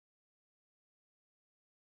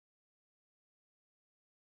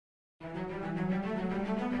Hey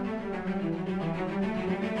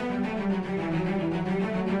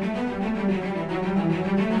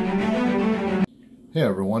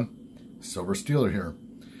everyone, Silver Stealer here.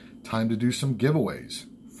 Time to do some giveaways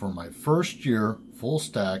for my first year full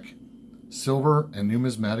stack silver and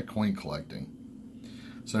numismatic coin collecting.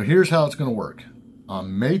 So here's how it's going to work.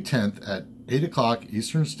 On May 10th at 8 o'clock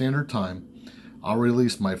Eastern Standard Time, I'll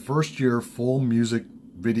release my first year full music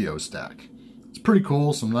video stack. It's pretty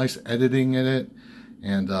cool, some nice editing in it,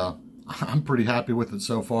 and I'm pretty happy with it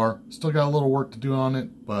so far. Still got a little work to do on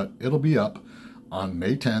it, but it'll be up on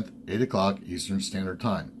May 10th, 8 o'clock Eastern Standard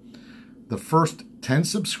Time. The first 10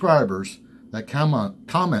 subscribers that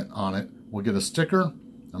comment on it will get a sticker,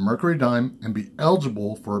 a Mercury dime, and be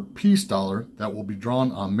eligible for a peace dollar that will be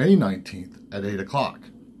drawn on May 19th at 8 o'clock.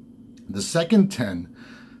 The second 10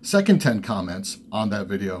 comments on that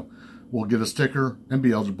video will get a sticker and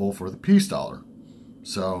be eligible for the peace dollar.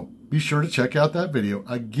 So be sure to check out that video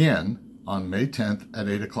again on May 10th at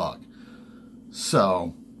 8 o'clock.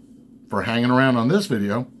 So for hanging around on this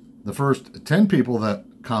video, the first 10 people that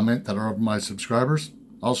comment that are my subscribers,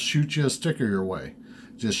 I'll shoot you a sticker your way.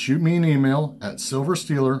 Just shoot me an email at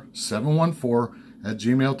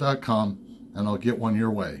silverstealer714@gmail.com and I'll get one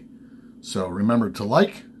your way. So remember to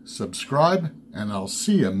like, subscribe, and I'll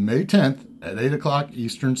see you May 10th at 8 o'clock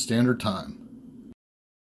Eastern Standard Time.